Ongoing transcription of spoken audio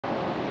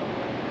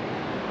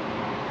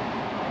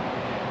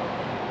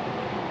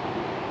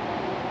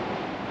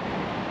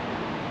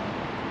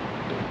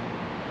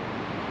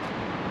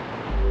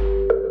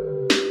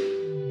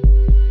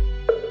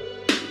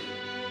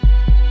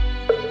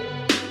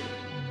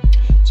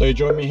So you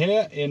join me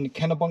here in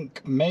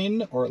Kennebunk,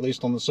 Maine, or at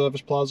least on the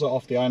service plaza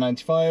off the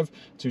I-95,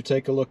 to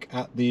take a look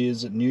at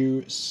these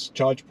new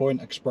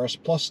ChargePoint Express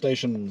Plus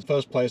stations.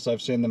 First place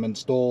I've seen them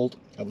installed,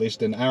 at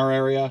least in our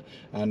area,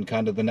 and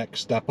kind of the next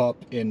step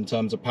up in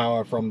terms of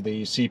power from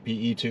the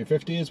CPE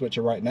 250s, which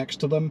are right next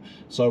to them.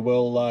 So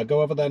we'll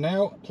go over there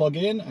now, plug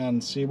in,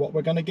 and see what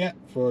we're going to get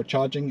for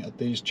charging at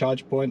these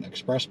ChargePoint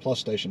Express Plus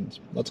stations.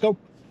 Let's go.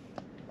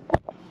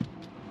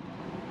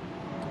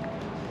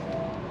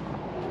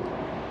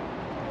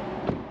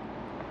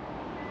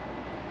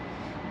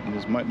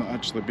 These might not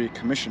actually be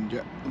commissioned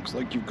yet. Looks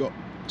like you've got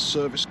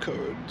service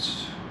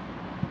codes.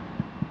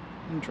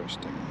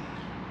 Interesting.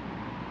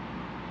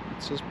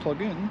 It says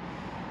plug in.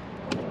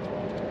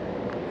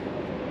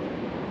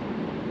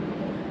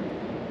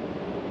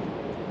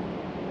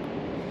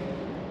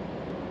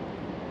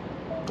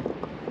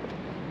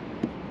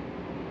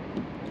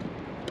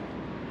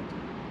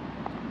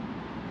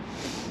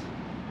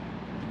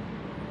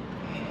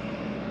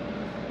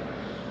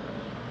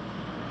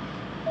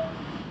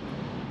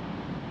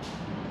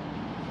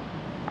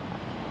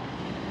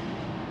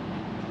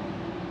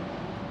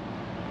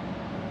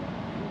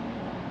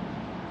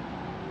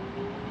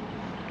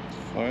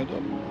 Fired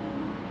up.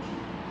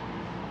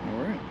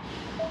 Alright.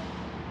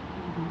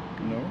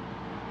 No.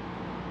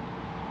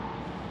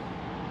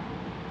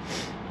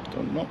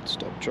 Don't not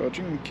stop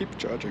charging, keep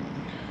charging.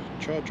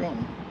 Charge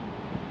on.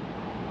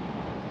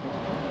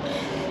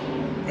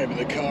 Maybe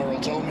the car will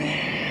tell me.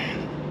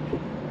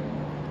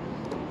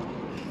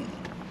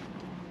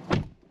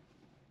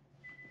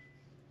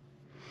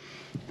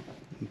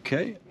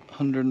 Okay,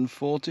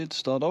 140 to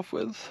start off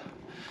with.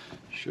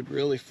 Should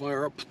really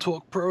fire up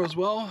Torque Pro as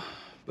well.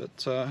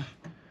 But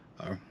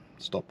oh,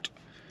 stopped.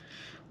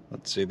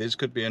 Let's see, these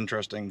could be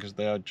interesting because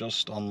they are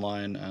just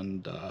online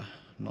and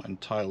not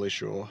entirely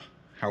sure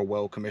how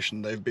well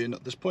commissioned they've been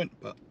at this point,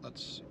 but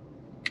let's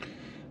see.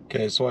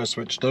 Okay, so I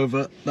switched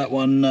over. That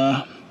one,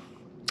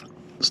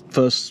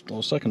 first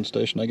or second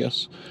station I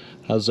guess,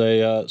 has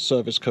a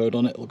service code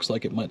on it. Looks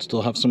like it might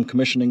still have some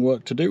commissioning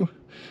work to do.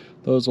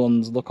 Those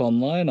ones look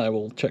online, I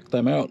will check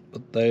them out,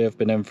 but they have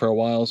been in for a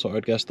while, so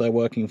I'd guess they're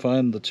working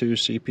fine. The two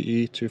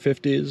CPE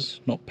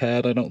 250s, not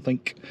paired I don't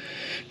think.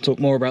 Talk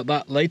more about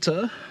that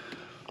later.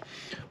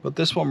 But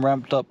this one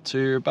ramped up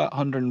to about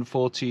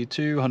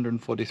 142,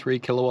 143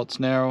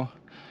 kilowatts now.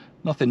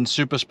 Nothing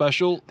super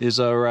special. These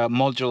are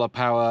modular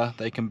power.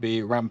 They can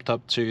be ramped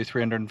up to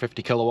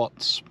 350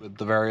 kilowatts with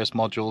the various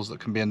modules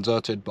that can be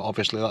inserted, but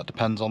obviously that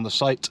depends on the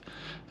site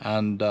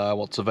and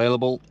what's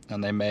available,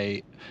 and they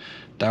may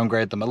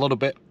downgrade them a little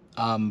bit,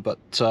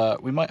 but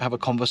we might have a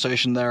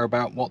conversation there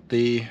about what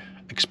the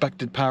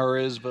expected power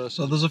is versus...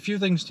 So there's a few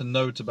things to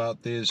note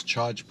about these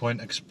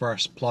ChargePoint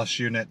Express Plus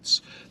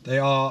units. They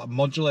are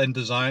modular in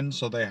design,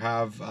 so they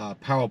have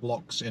power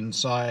blocks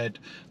inside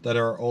that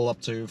are all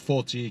up to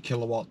 40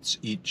 kilowatts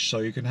each, so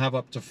you can have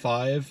up to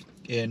 5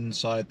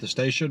 inside the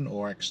station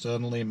or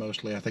externally.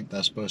 Mostly I think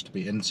they're supposed to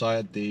be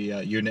inside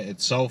the unit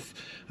itself,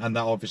 and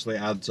that obviously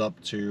adds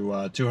up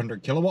to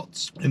 200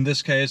 kilowatts. In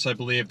this case I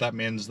believe that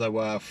means there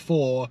were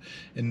 4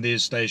 in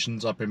these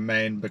stations up in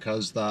Maine,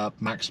 because the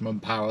maximum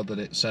power that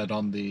it said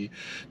on the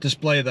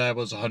display there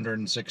was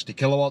 160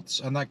 kilowatts,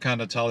 and that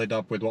kind of tallied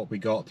up with what we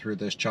got through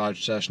this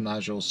charge session,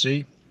 as you'll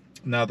see.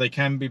 Now they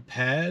can be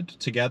paired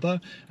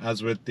together,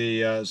 as with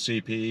the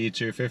CPE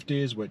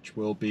 250s, which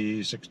will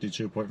be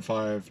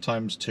 62.5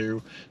 times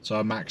 2, so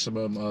a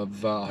maximum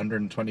of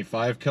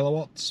 125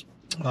 kilowatts.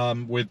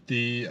 With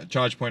the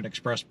ChargePoint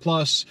Express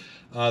Plus,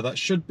 that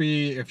should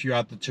be, if you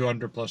add the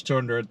 200 plus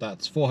 200,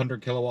 that's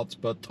 400 kilowatts,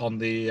 but on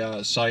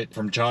the site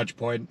from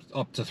ChargePoint,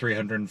 up to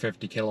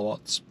 350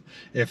 kilowatts,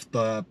 if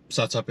the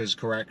setup is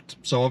correct.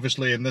 So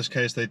obviously in this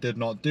case they did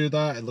not do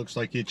that. It looks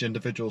like each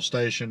individual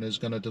station is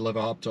going to deliver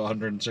up to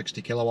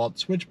 160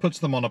 kilowatts, which puts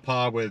them on a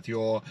par with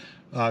your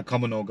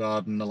Commodore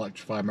Garden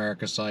Electrify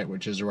America site,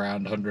 which is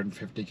around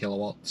 150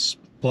 kilowatts.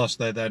 Plus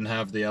they then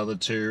have the other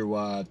two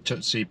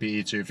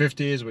CPE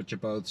 250s, which are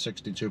both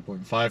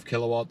 62.5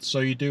 kilowatts. So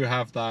you do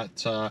have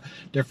that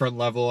different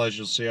level. As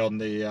you'll see on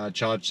the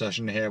charge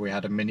session here, we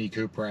had a Mini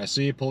Cooper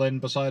SE pull in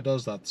beside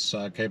us. That's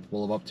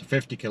capable of up to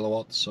 50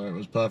 kilowatts, so it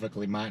was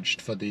perfectly matched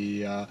for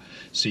the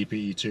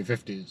CPE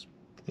 250s.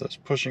 That's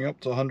pushing up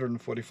to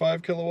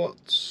 145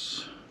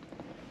 kilowatts.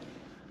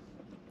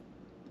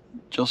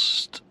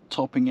 Just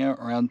topping out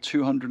around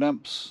 200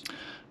 amps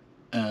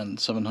and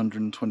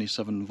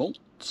 727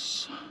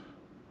 volts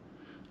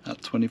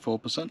at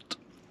 24%.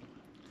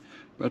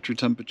 Battery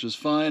temperature's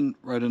fine,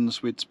 right in the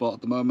sweet spot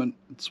at the moment.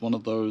 It's one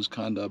of those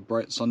kind of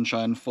bright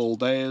sunshine fall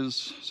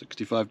days,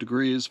 65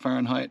 degrees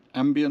Fahrenheit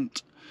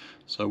ambient,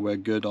 so we're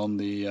good on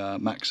the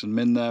max and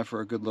min there for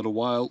a good little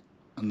while,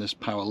 and this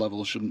power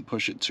level shouldn't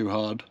push it too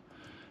hard.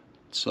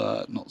 It's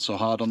not so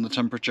hard on the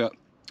temperature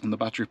and the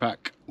battery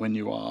pack when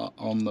you are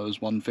on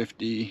those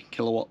 150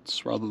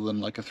 kilowatts rather than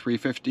like a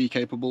 350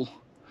 capable.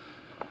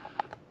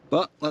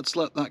 But let's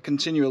let that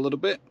continue a little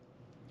bit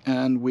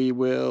and we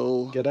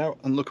will get out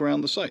and look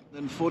around the site.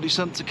 Then 40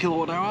 cents a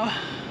kilowatt hour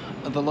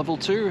at the level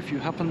 2 if you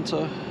happen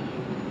to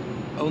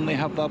only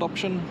have that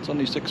option. It's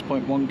only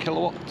 6.1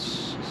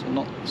 kilowatts, so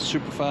not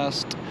super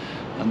fast.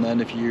 And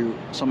then if you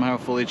somehow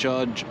fully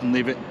charge and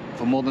leave it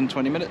for more than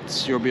 20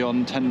 minutes, you'll be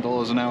on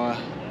 $10 an hour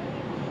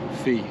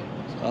fee.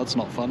 So that's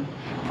not fun.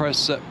 Price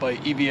set by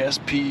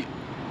BTC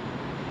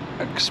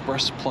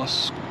Express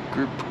Plus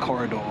Group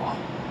Corridor.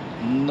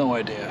 No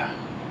idea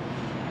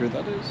who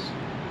that is.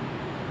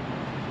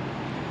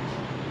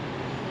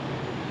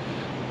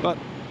 But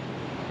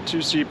 2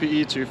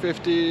 CPE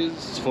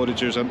 250s,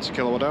 42 cents a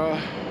kilowatt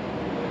hour.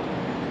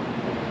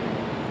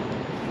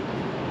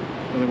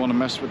 Really want to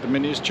mess with the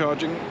minis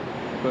charging,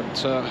 but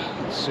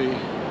let's see.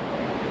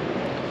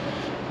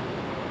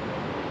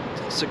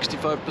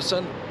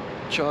 65%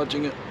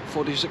 charging at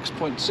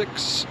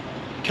 46.6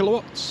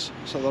 kilowatts,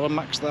 so that'll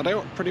max that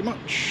out pretty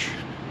much.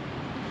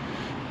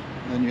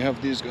 Then you have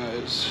these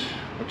guys,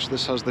 which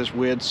this has this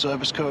weird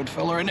service code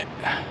filler in it.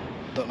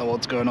 Don't know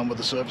what's going on with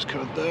the service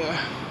code there.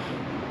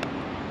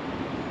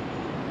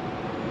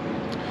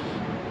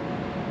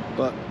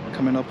 But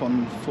coming up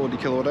on 40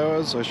 kilowatt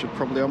hours, I should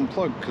probably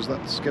unplug because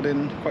that's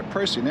getting quite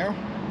pricey now.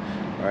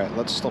 Alright,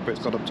 let's stop it.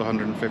 It's got up to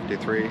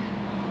 153.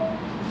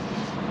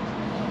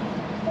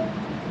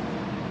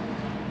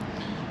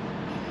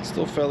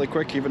 Still fairly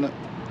quick, even at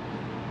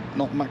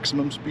not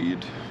maximum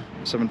speed.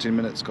 17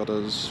 minutes got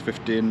us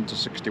 15 to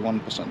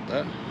 61%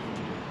 there.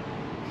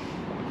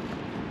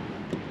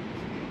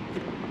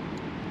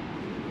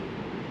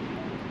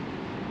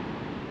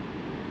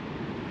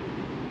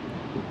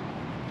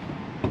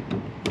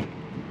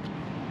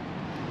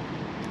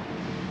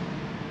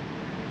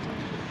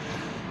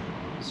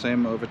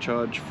 Same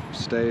overcharge,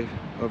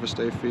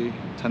 overstay fee,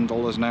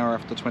 $10 an hour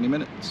after 20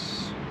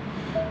 minutes.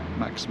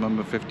 Maximum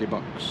of $50.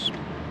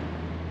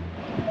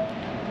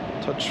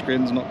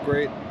 Touchscreen's not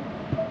great.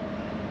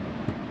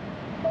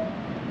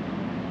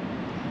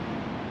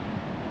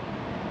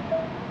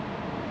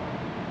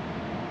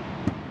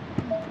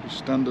 Pretty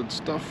standard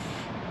stuff.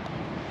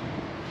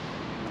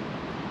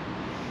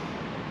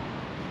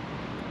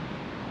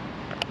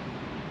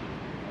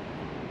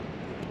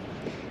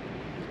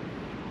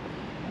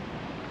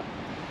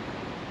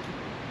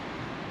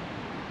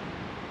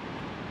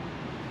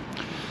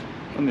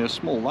 Only a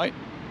small light.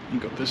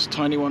 You've got this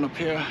tiny one up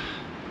here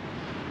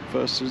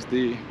versus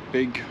the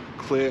big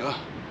clear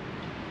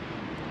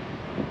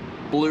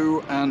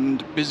blue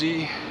and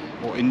busy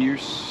or in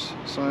use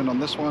sign on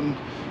this one,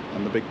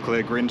 and the big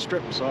clear green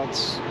strip, so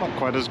that's not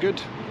quite as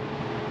good.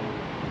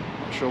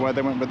 Not sure why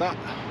they went with that,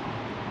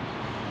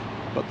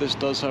 but this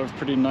does have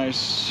pretty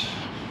nice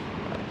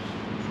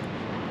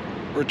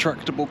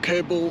retractable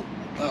cable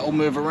that'll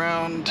move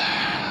around.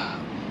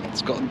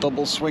 It's got a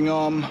double swing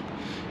arm.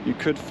 You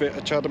could fit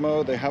a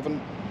CHAdeMO, they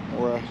haven't,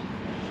 or a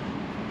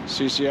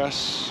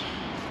CCS.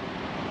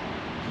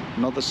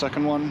 Another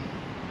second one.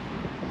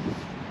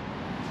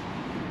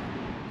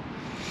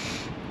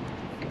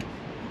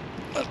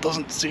 That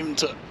doesn't seem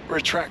to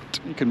retract.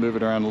 You can move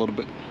it around a little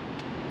bit.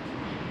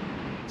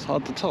 It's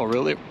hard to tell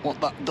really what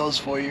that does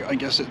for you. I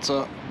guess it's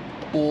a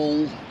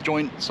ball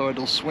joint, so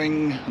it'll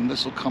swing and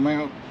this will come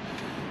out.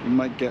 You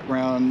might get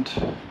round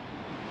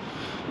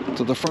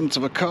to the front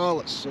of a car.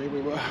 Let's say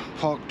we were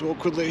parked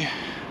awkwardly.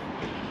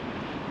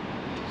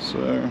 So,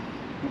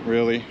 not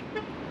really.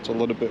 It's a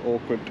little bit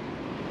awkward.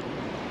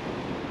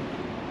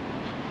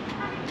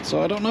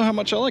 So I don't know how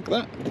much I like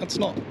that. That's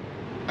not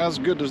as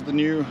good as the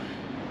new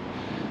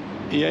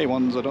EA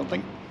ones, I don't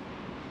think.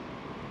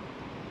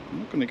 I'm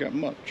not going to get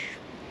much.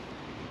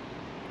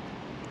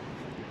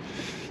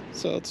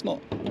 So it's not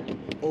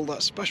all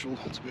that special,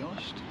 to be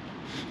honest.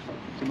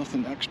 There's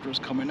nothing extras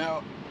coming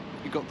out.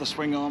 You've got the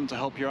swing arm to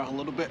help you out a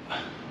little bit.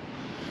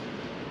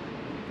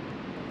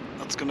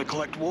 That's going to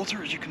collect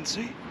water, as you can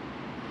see.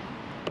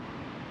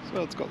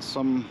 So it's got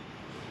some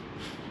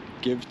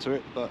give to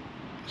it, but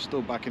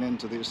still backing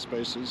into these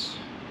spaces.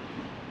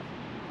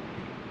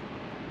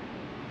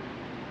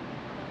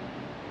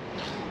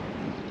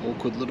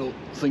 Awkward little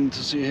thing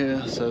to see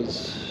here. It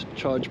says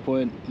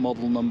ChargePoint,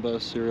 model number,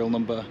 serial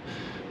number,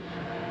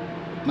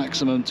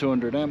 maximum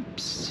 200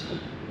 amps,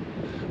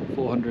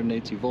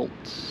 480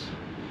 volts,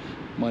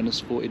 minus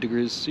 40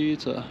 degrees C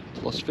to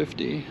plus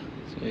 50.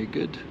 So you're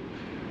good.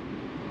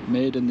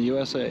 Made in the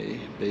USA,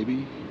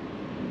 baby.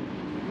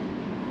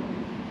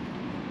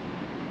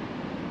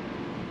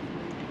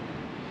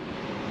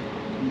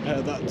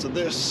 Compare that to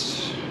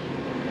this,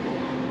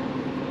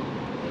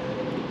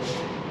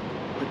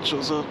 which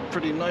was a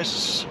pretty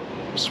nice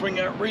swing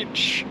out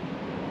reach,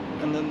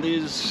 and then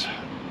these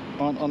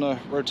aren't on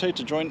a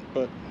rotator joint,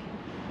 but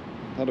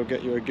that'll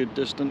get you a good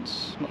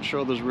distance. Not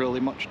sure there's really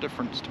much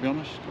difference, to be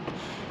honest,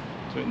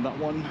 between that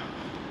one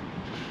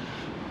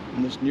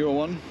and this newer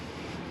one.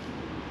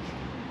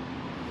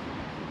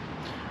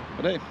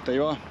 But hey, there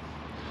you are.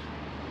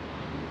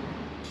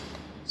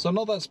 So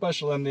not that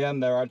special in the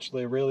end. They're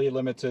actually really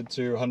limited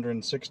to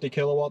 160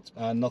 kilowatts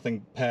and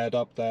nothing paired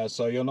up there.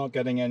 So you're not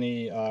getting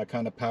any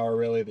kind of power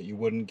really that you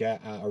wouldn't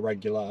get at a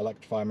regular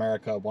Electrify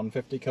America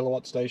 150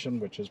 kilowatt station,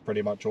 which is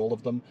pretty much all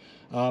of them.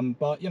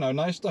 But, you know,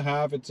 nice to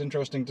have. It's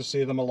interesting to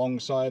see them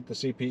alongside the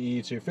CPE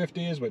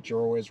 250s, which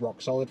are always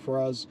rock solid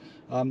for us.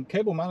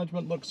 Cable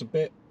management looks a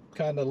bit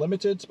kind of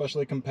limited,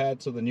 especially compared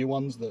to the new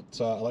ones that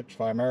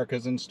Electrify America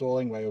is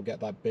installing, where you'll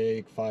get that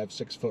big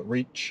 5-6 foot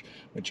reach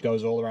which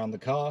goes all around the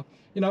car.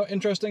 You know,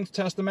 interesting to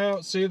test them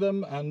out, see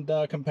them, and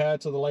compare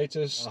to the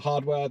latest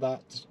hardware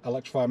that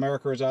Electrify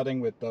America is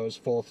adding with those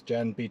 4th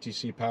gen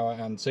BTC Power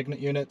and Signet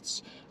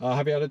units.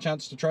 Have you had a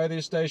chance to try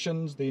these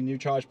stations, the new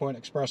ChargePoint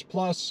Express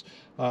Plus?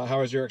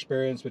 How is your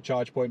experience with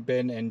ChargePoint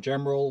bin in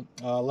general?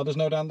 Let us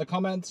know down in the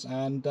comments,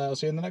 and I'll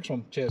see you in the next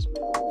one. Cheers.